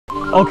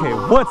Okay,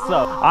 what's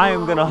up? I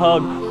am gonna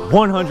hug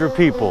 100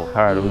 people.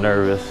 All right, I'm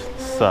nervous.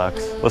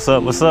 Sucks. What's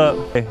up? What's up?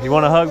 Hey, you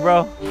want a hug,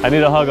 bro? I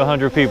need to hug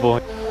 100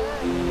 people.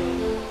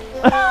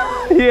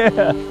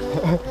 Yeah.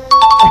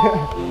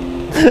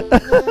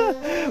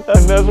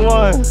 And that's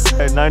one.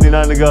 Hey,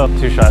 99 to go.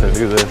 Too shy to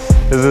do this.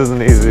 This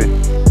isn't easy.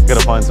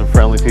 Gotta find some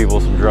friendly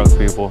people, some drunk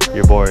people.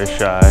 Your boy is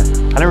shy. I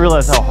didn't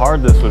realize how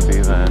hard this would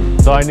be, man.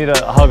 So I need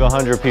to hug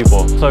 100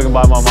 people so I can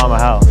buy my mom a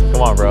house.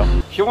 Come on, bro.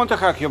 You want to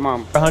hug your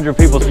mom? 100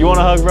 people. You want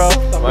a hug, bro?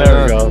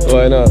 There we go.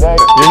 Why not?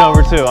 You're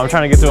number 2. I'm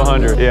trying to get to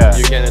 100. Yeah.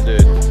 You can do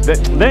it.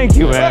 Thank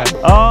you, man.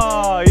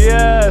 Oh,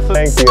 yes.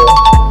 Thank you.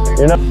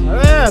 You're not.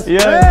 Yes.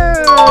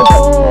 Yes.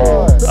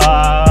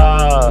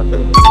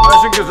 I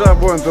think it's that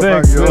one to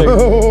hug you.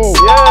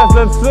 Yes,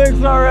 that's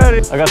 6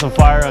 already. I got some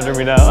fire under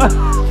me now.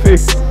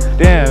 Peace.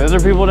 Damn, is there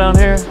people down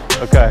here?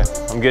 Okay,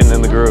 I'm getting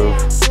in the groove.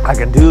 I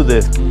can do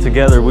this.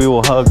 Together we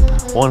will hug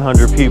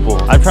 100 people.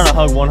 I'm trying to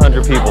hug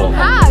 100 people.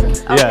 Hug?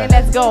 Okay, Yeah.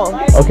 let's go.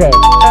 Okay.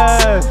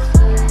 Yes.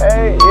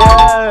 Hey,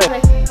 yes.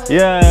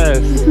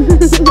 Yes.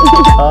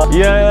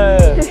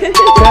 Yes.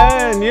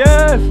 10.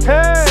 Yes,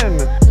 10.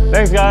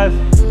 Thanks,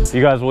 guys.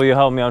 You guys, will you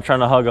help me? I'm trying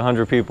to hug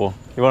 100 people.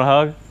 You want to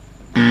hug?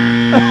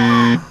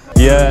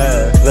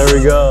 Yes, there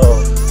we go.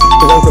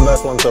 That's the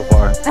best one so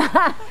far.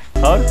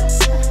 Hug?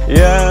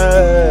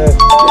 Yes.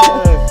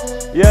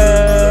 Yes.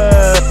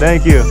 Yes.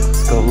 Thank you.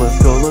 Let's go,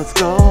 let's go, let's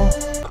go.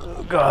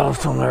 Oh God, I'm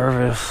so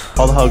nervous.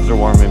 All the hugs are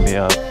warming me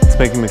up. It's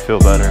making me feel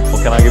better. Well,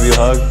 can I give you a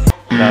hug?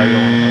 No, you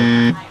don't want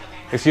a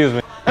hug. Excuse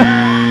me.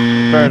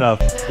 Fair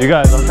enough. You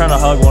guys, I'm trying to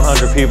hug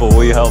 100 people.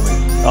 Will you help me?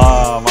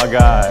 Oh, my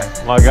guy.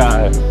 My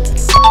guy.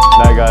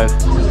 Night, guys.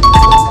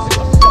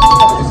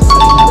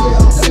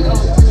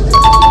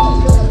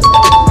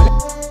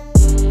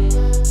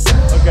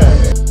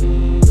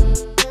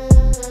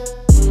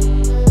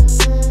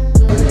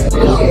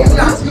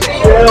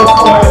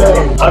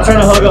 I'm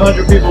trying to hug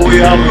 100 people. Will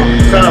you help me?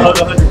 I'm trying to hug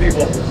 100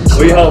 people.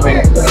 Will you help me?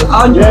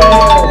 Yes,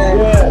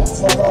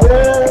 yes,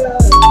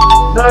 yes.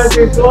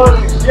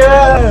 1920.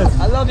 Yes.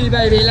 I love you,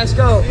 baby. Let's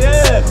go.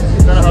 Yes.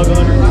 I'm trying to hug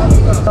 100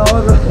 people.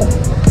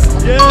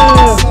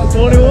 Yes.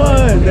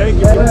 21. Thank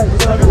you. I'm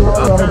trying to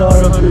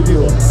hug 100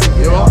 people.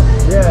 You are?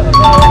 Yeah. I'm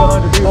trying to hug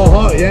 100 people.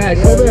 Oh, yeah.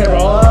 Come here,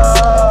 bro.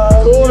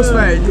 Of course,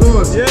 mate. Of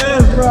course.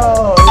 Yes,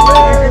 bro. I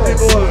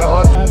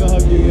haven't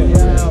hugged you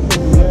yet.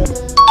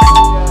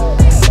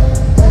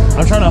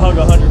 I'm trying to hug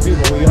 100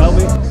 people. Will you help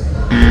me? Alright,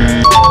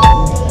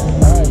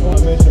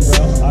 on mission, bro.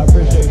 I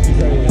appreciate you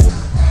saying it.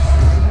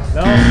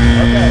 No?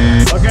 Okay.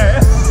 Okay.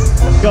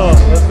 Let's go.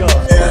 Let's go.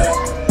 Yeah.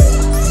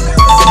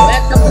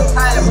 Welcome to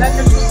Thailand.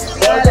 Welcome to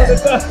Thailand.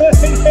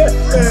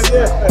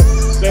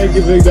 Yes. Thank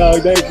you, big dog.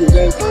 Thank you.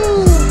 Thank you.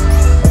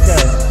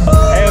 Okay.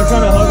 Hey, I'm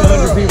trying to hug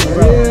 100 people,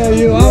 bro. Yeah,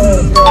 you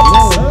are.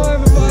 Hello,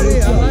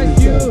 everybody. I like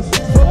you.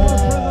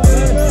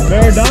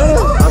 Maradona?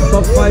 I'm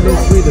top 5 in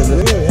Sweden.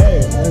 Dude, hey.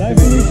 Nice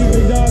to meet you,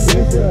 big dog.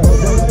 Thanks for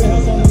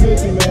help on the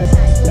mission, man.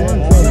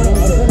 I'm trying to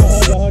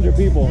hug 100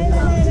 people.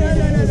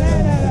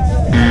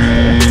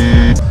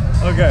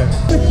 Okay.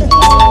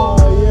 Oh,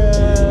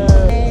 yeah.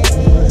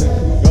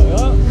 Go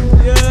up.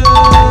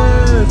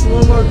 Yes.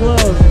 One more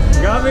close.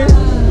 Got me?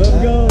 Let's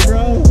go,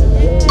 bro.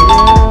 Yeah.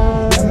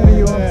 How many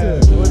you up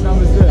to? What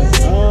number is this?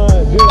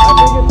 Dude, I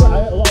think it's...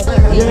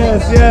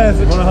 Yes, yes.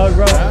 Want a hug,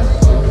 bro?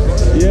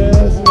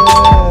 Yes, man.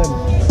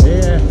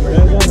 Yeah.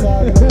 That's what I'm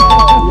talking about.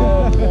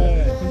 Yeah, man.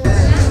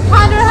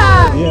 100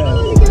 hugs. Yeah.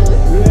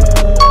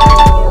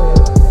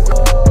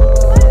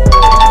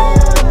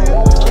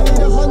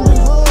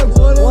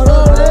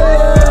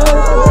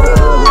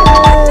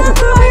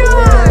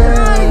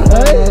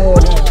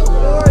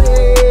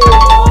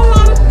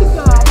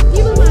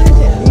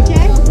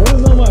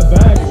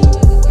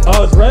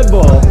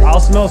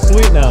 Smells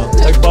sweet now,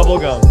 like bubble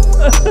gum.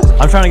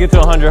 I'm trying to get to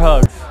 100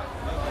 hugs.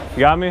 You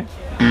got me?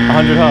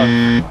 100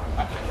 hugs.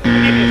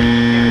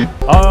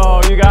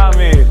 Oh, you got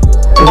me.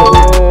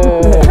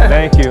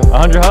 Thank you.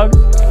 100 hugs?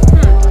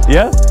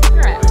 Yes?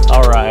 Correct.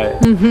 All right.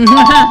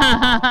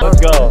 Let's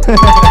go.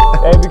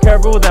 Hey, be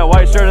careful with that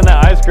white shirt and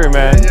that ice cream,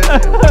 man.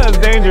 It's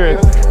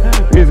dangerous.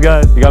 Peace,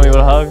 guys. You got me with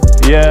a hug?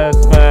 Yes,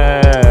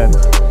 man.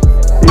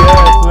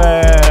 Yes,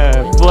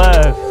 man.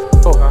 Bless.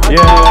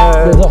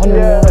 Yes.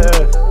 Yes.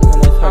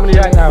 How many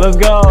right now? Let's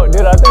go.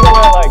 Dude, I think I'm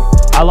at like,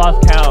 I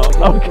lost count.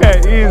 Okay,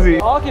 easy.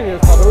 I'll give you a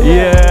cuddle.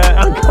 Yeah,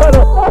 I'm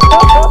cuddle.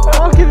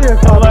 I'll give you a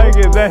cuddle. I like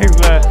it. Thanks,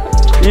 man.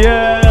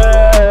 Yes.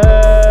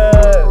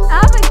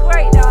 Have a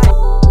great night.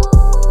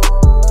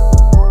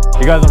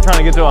 You guys, I'm trying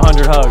to get to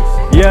 100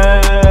 hugs.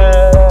 Yes.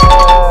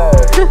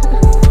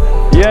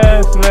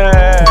 Yes,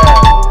 man.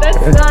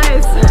 That's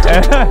nice.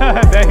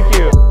 Thank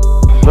you.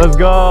 Let's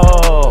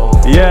go.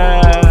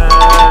 Yes.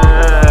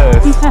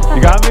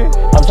 You got me?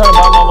 I'm trying to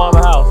buy my mom a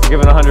house.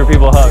 Giving 100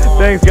 people a hug.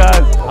 Thanks,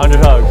 guys. 100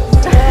 hugs.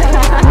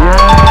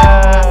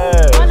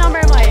 Yes. What number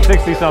am I?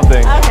 60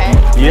 something. Okay.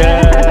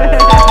 Yes.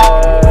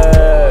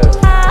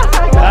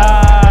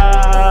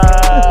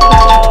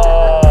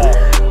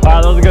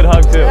 Wow, that was a good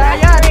hug too.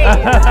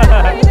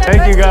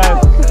 Thank you, guys.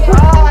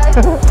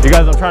 You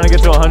guys, I'm trying to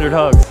get to 100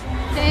 hugs.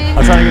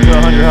 I'm trying to get to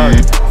 100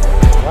 hugs.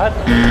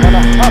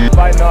 not?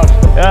 Why not?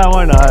 Yeah,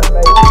 why not?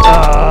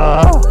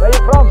 Where are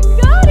you from?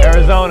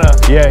 Arizona.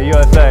 Yeah,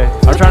 USA.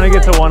 I'm trying to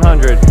get to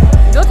 100.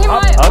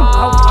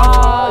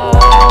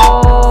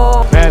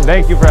 Man,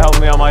 thank you for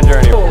helping me on my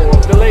journey.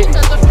 The lady.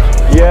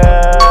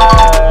 Yes.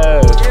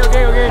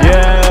 Okay.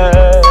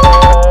 Yes.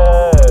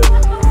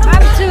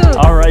 I'm too.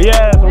 All right.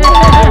 Yes. Big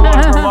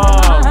one for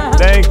mom.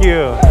 Thank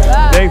you.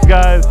 Thanks,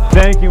 guys.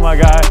 Thank you, my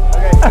guy.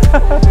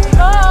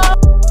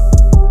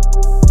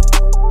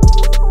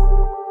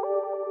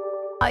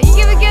 You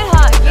give a good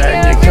hug.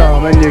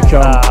 And you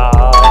come.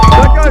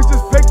 That guy's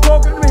just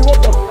pickpocketing me. What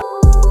the?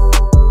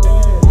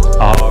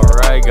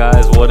 Alright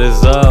guys, what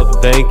is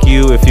up? Thank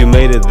you. If you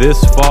made it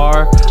this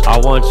far, I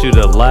want you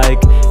to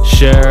like,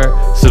 share,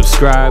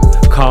 subscribe,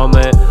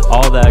 comment,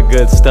 all that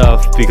good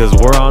stuff, because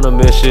we're on a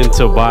mission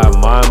to buy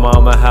my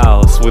mom a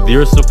house. With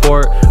your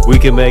support, we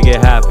can make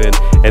it happen,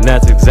 and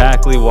that's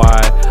exactly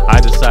why I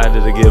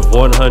decided to give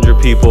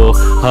 100 people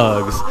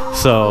hugs.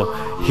 So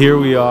here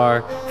we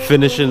are,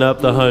 finishing up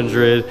the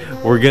 100.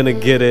 We're gonna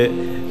get it,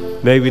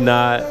 maybe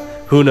not,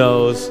 who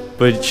knows,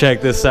 but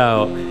check this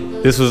out.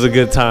 This was a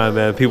good time,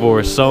 man. People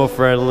were so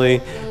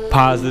friendly,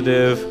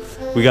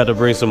 positive. We got to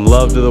bring some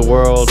love to the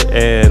world,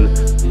 and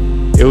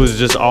it was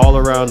just all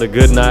around a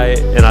good night.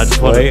 And I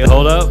just want to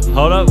hold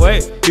up,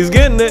 wait, he's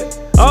getting it.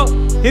 Oh,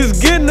 he's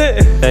getting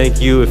it.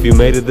 Thank you if you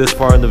made it this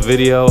far in the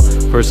video,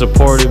 for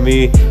supporting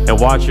me and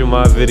watching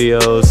my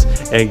videos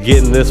and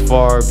getting this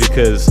far,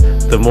 because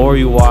the more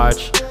you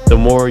watch, the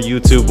more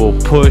YouTube will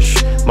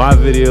push my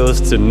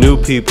videos to new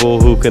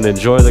people who can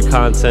enjoy the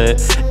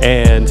content,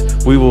 and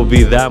we will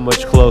be that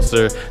much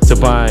closer to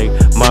buying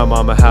my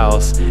mom a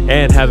house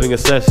and having a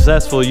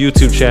successful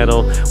YouTube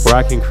channel where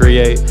I can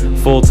create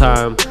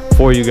full-time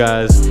for you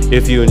guys.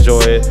 If you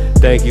enjoy it,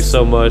 thank you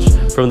so much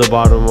from the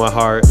bottom of my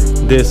heart.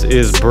 This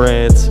is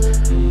Brant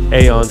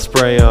Aeon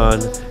Spray On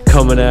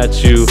coming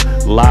at you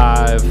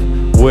live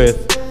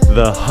with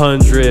the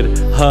 100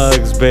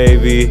 hugs,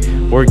 baby.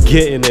 We're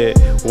getting it.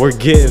 We're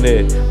getting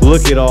it.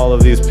 Look at all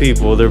of these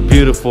people. They're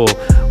beautiful.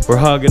 We're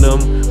hugging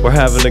them. We're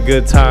having a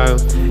good time.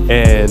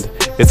 And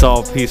it's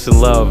all peace and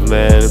love,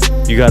 man.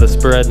 You got to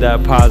spread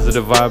that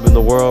positive vibe in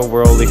the world.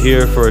 We're only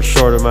here for a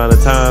short amount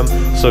of time.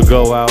 So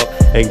go out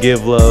and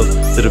give love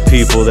to the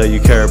people that you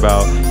care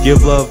about.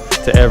 Give love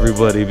to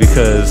everybody,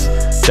 because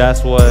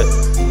that's what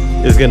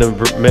is going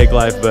to make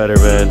life better,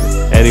 man.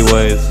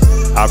 Anyways,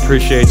 I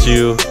appreciate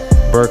you.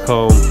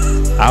 Burkholm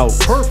out.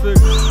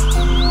 Perfect.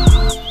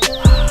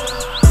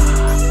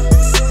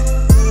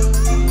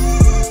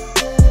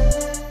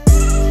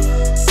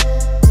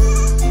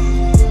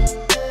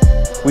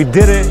 We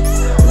did it.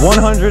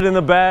 100 in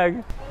the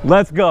bag.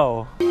 Let's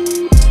go.